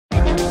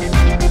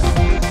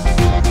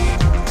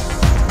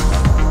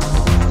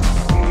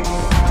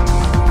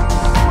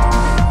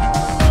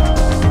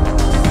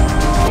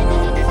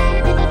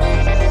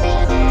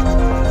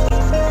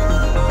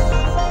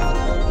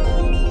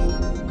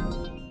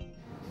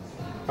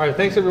All right,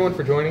 thanks everyone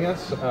for joining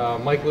us.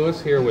 Mike Lewis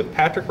here with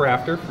Patrick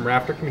Rafter from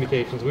Rafter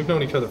Communications. We've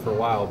known each other for a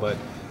while,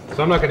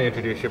 so I'm not going to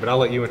introduce you, but I'll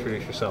let you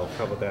introduce yourself.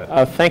 How about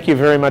that? Thank you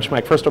very much,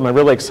 Mike. First of all, I'm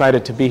really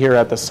excited to be here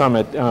at the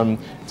summit.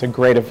 It's a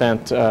great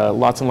event,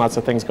 lots and lots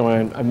of things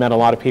going on. I've met a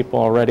lot of people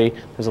already.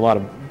 There's a lot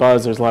of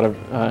buzz. There's a lot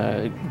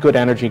of good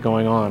energy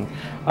going on.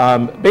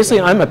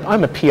 Basically, I'm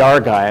a PR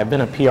guy. I've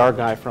been a PR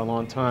guy for a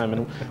long time.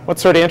 And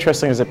what's sort of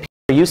interesting is that PR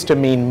used to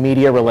mean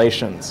media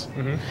relations.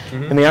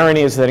 And the irony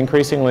is that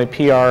increasingly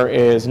PR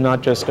is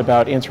not just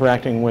about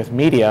interacting with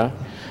media,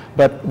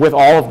 but with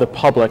all of the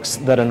publics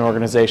that an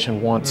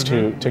organization wants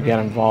to get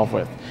involved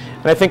with.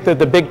 And I think that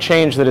the big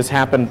change that has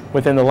happened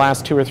within the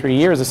last 2 or 3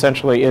 years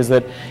essentially is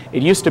that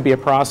it used to be a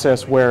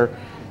process where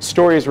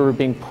stories were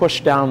being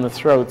pushed down the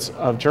throats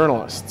of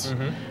journalists,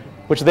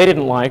 which they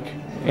didn't like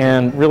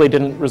and really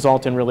didn't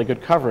result in really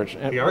good coverage.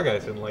 And PR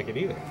guys didn't like it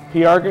either.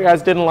 PR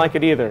guys didn't like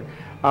it either.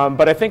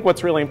 But I think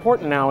what's really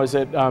important now is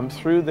that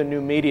through the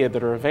new media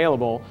that are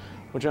available,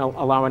 which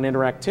allow an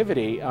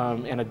interactivity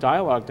and a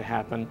dialogue to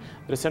happen,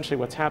 that essentially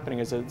what's happening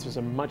is that there's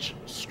a much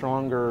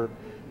stronger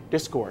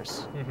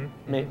discourse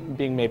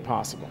being made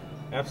possible.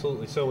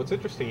 Absolutely. So what's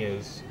interesting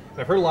is,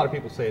 I've heard a lot of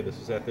people say this,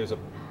 is that there's a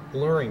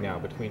blurring now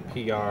between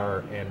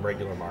PR and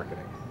regular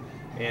marketing.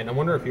 And I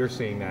wonder if you're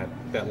seeing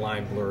that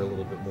line blur a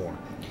little bit more.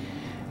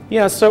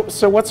 Yeah, so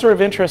what's sort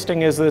of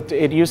interesting is that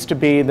it used to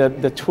be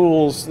that the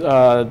tools,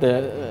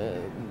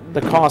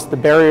 the cost, the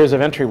barriers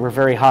of entry were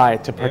very high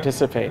to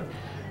participate.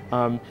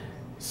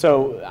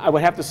 So I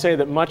would have to say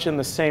that much in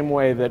the same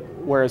way that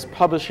whereas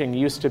publishing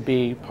used to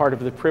be part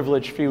of the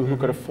privileged few who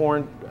could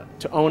afford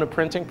to own a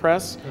printing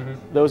press,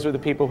 those are the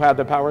people who had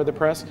the power of the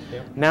press.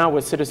 Now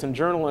with citizen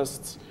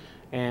journalists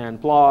and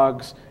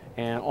blogs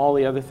and all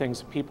the other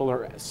things, people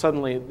are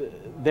suddenly,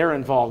 they're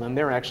involved and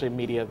they're actually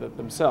media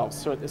themselves.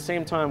 So at the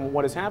same time,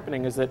 what is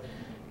happening is that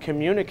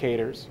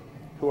communicators,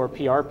 who are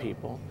PR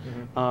people,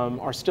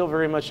 are still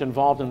very much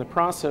involved in the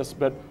process,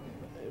 but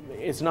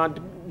it's not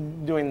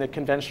doing the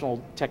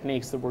conventional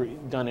techniques that were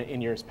done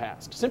in years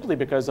past, simply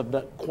because of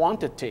the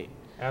quantity,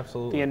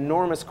 the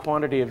enormous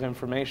quantity of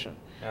information.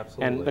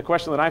 And the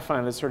question that I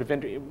find is sort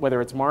of,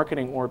 whether it's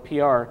marketing or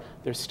PR,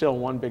 there's still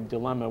one big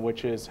dilemma,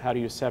 which is how do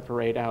you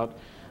separate out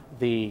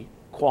the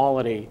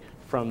quality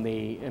from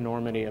the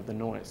enormity of the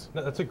noise?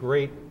 No, that's a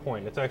great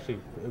point. It's actually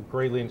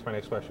greatly into my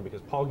next question, because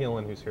Paul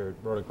Gillen, who's here,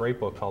 wrote a great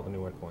book called The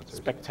New Influencers.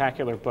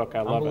 Spectacular book. I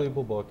love it.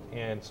 Unbelievable book.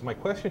 And so my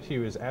question to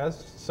you is, as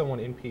someone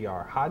in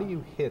PR, how do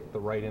you hit the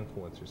right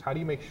influencers? How do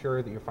you make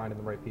sure that you're finding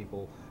the right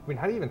people? I mean,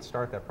 how do you even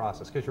start that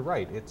process? Because you're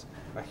right, it's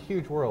a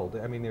huge world.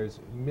 I mean, there's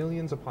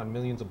millions upon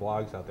millions of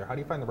blogs out there. How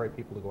do you find the right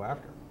people to go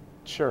after?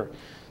 Sure.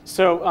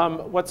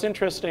 So what's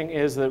interesting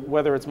is that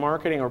whether it's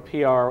marketing or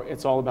PR,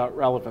 it's all about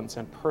relevance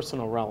and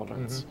personal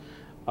relevance.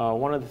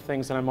 One of the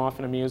things that I'm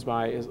often amused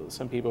by is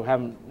some people who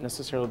haven't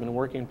necessarily been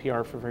working in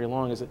PR for very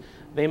long is that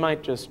they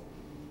might just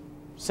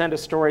send a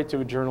story to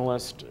a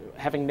journalist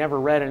having never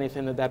read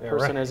anything that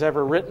person has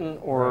ever written,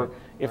 or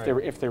if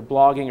they're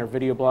blogging or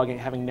video blogging,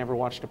 having never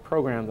watched a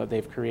program that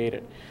they've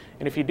created.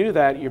 And if you do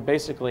that, you're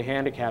basically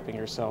handicapping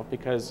yourself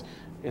because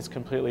it's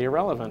completely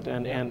irrelevant.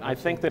 And I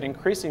think that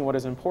increasing what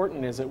is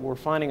important is that we're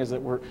finding is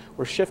that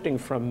we're shifting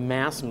from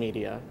mass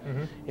media,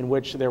 in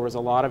which there was a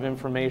lot of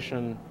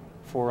information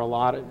for a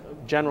lot of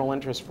general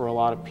interest for a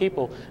lot of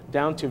people,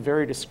 down to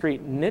very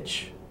discrete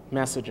niche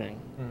messaging,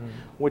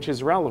 which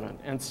is relevant.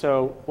 And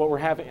so what we're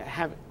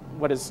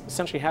what is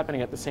essentially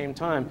happening at the same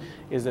time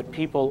is that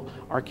people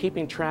are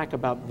keeping track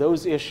about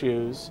those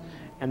issues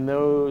and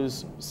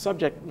those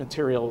subject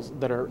materials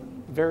that are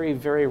very,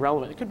 very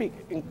relevant. It could be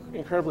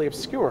incredibly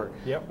obscure,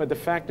 but the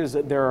fact is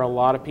that there are a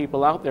lot of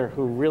people out there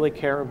who really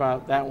care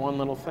about that one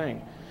little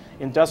thing.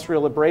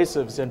 Industrial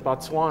abrasives in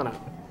Botswana.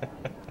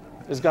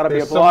 There's got to be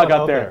a blog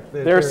out there.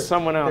 There's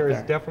someone out there. There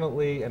is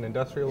definitely an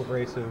industrial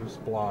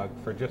abrasives blog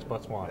for just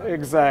Botswana.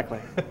 Exactly.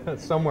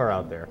 Somewhere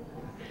out there.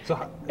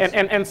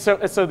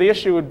 So the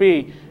issue would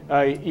be,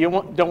 you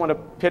don't want to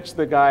pitch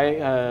the guy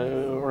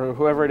or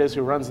whoever it is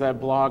who runs that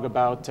blog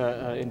about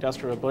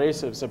industrial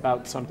abrasives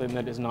about something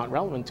that is not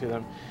relevant to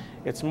them.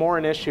 It's more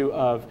an issue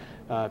of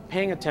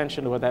paying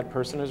attention to what that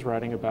person is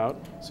writing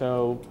about.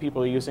 So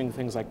people are using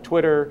things like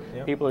Twitter,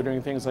 people are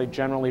doing things like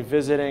generally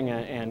visiting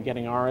and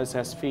getting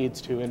RSS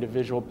feeds to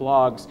individual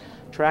blogs,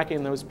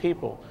 tracking those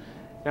people.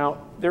 Now,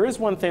 there is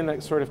one thing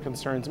that sort of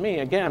concerns me,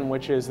 again,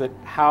 which is that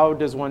how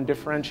does one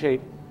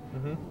differentiate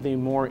the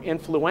more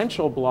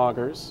influential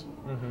bloggers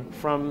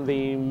from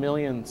the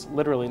millions,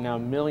 literally now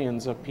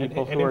millions of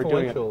people who are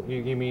doing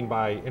it. You mean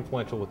by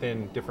influential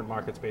within different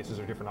market spaces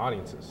or different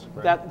audiences,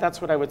 right?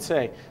 That's what I would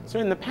say. So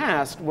in the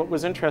past, what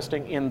was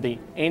interesting in the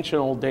ancient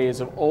old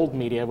days of old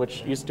media,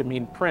 which used to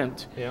mean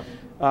print,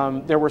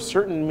 there were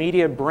certain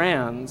media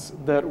brands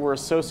that were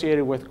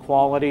associated with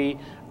quality,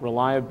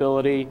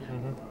 reliability,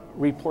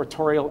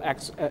 reportorial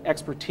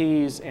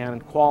expertise,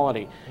 and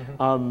quality.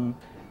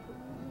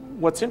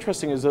 What's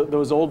interesting is that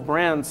those old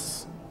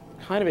brands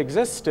kind of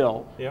exist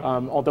still,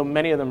 although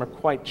many of them are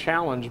quite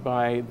challenged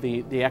by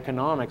the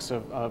economics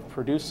of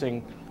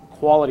producing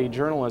quality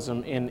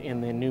journalism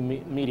in the new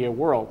media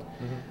world.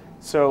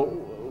 So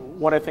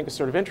what I think is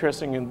sort of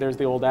interesting, and there's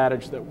the old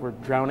adage that we're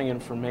drowning in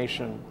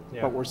information,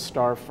 but we're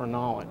starved for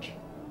knowledge.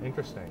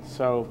 Interesting.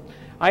 So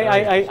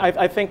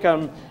I think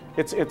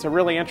it's a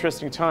really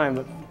interesting time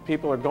that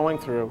people are going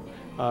through.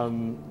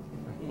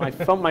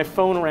 My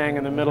phone rang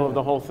in the middle of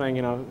the whole thing.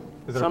 You know,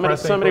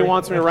 somebody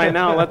wants me right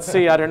now. Let's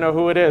see. I don't know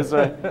who it is.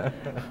 That's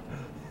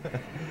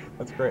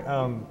great.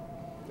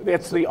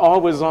 It's the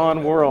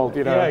always-on world.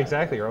 You know. Yeah,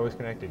 exactly. You're always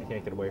connected. You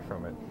can't get away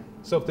from it.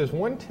 So, if there's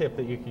one tip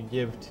that you could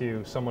give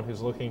to someone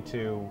who's looking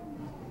to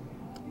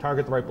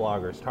target the right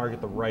bloggers, target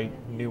the right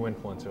new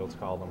influencer, let's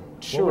call them,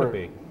 what would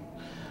it be?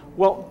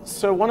 Well,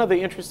 so one of the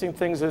interesting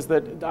things is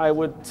that I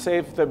would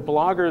say that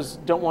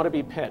bloggers don't want to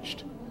be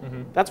pitched.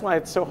 That's why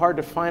it's so hard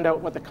to find out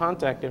what the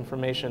contact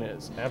information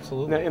is.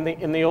 Absolutely. Now,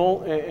 in the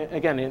old,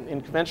 again, in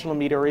conventional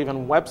media or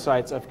even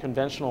websites of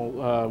conventional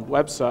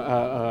let's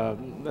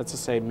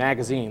just say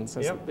magazines,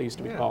 as they used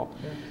to be called,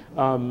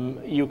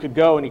 you could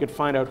go and you could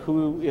find out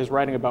who is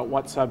writing about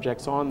what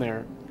subjects on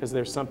there, because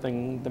there's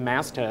something the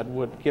masthead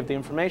would give the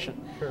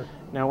information. Sure.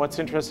 Now, what's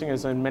interesting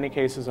is in many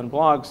cases in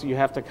blogs, you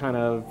have to kind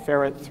of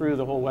ferret through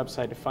the whole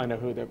website to find out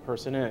who that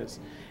person is.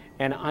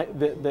 And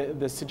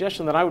the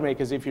suggestion that I would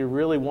make is if you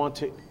really want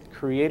to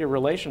create a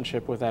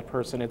relationship with that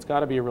person, it's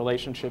got to be a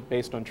relationship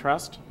based on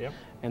trust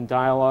and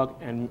dialogue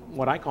and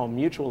what I call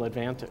mutual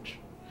advantage.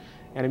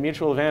 And a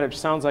mutual advantage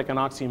sounds like an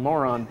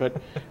oxymoron, but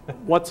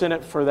what's in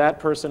it for that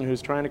person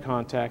who's trying to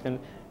contact? And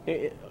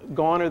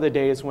gone are the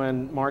days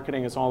when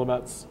marketing is all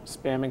about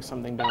spamming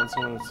something down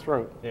someone's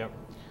throat.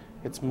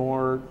 It's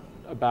more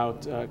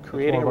about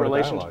creating a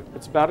relationship.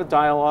 It's about a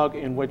dialogue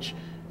in which,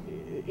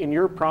 in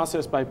your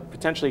process, by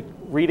potentially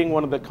reading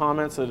one of the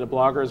comments that a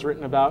blogger has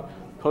written about,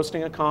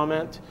 posting a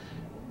comment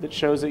that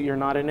shows that you're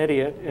not an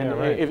idiot, and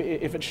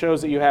if it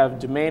shows that you have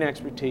domain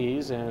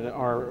expertise and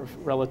are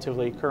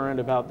relatively current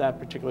about that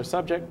particular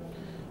subject,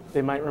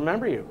 they might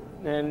remember you.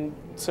 And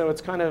so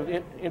it's kind of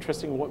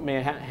interesting. What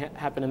may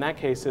happen in that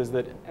case is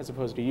that as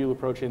opposed to you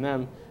approaching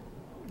them,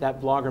 that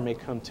blogger may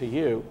come to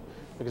you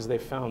because they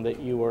found that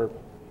you are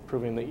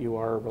proving that you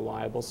are a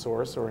reliable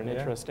source or an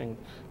interesting,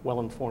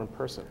 well-informed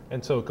person.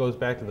 And so it goes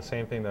back to the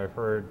same thing that I've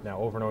heard now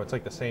over and over. It's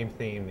like the same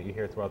theme that you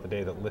hear throughout the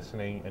day, that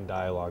listening and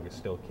dialogue is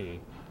still key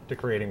to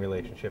creating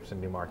relationships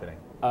and new marketing.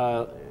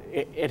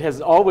 It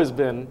has always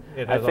been.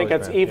 I think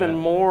it's even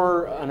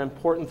more an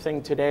important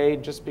thing today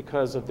just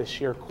because of the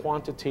sheer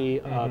quantity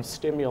of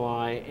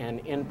stimuli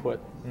and input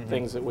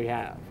things that we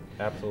have.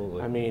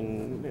 Absolutely. I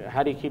mean,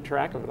 how do you keep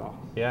track of it all?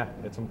 Yeah,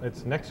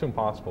 it's next to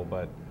impossible,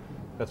 but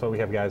that's why we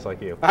have guys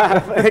like you.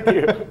 Thank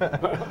you.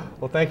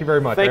 Well, thank you very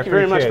much. Thank you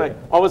very much, Mike.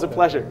 Always a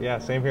pleasure. Yeah,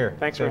 same here.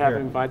 Thanks for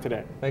having me by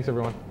today. Thanks,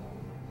 everyone.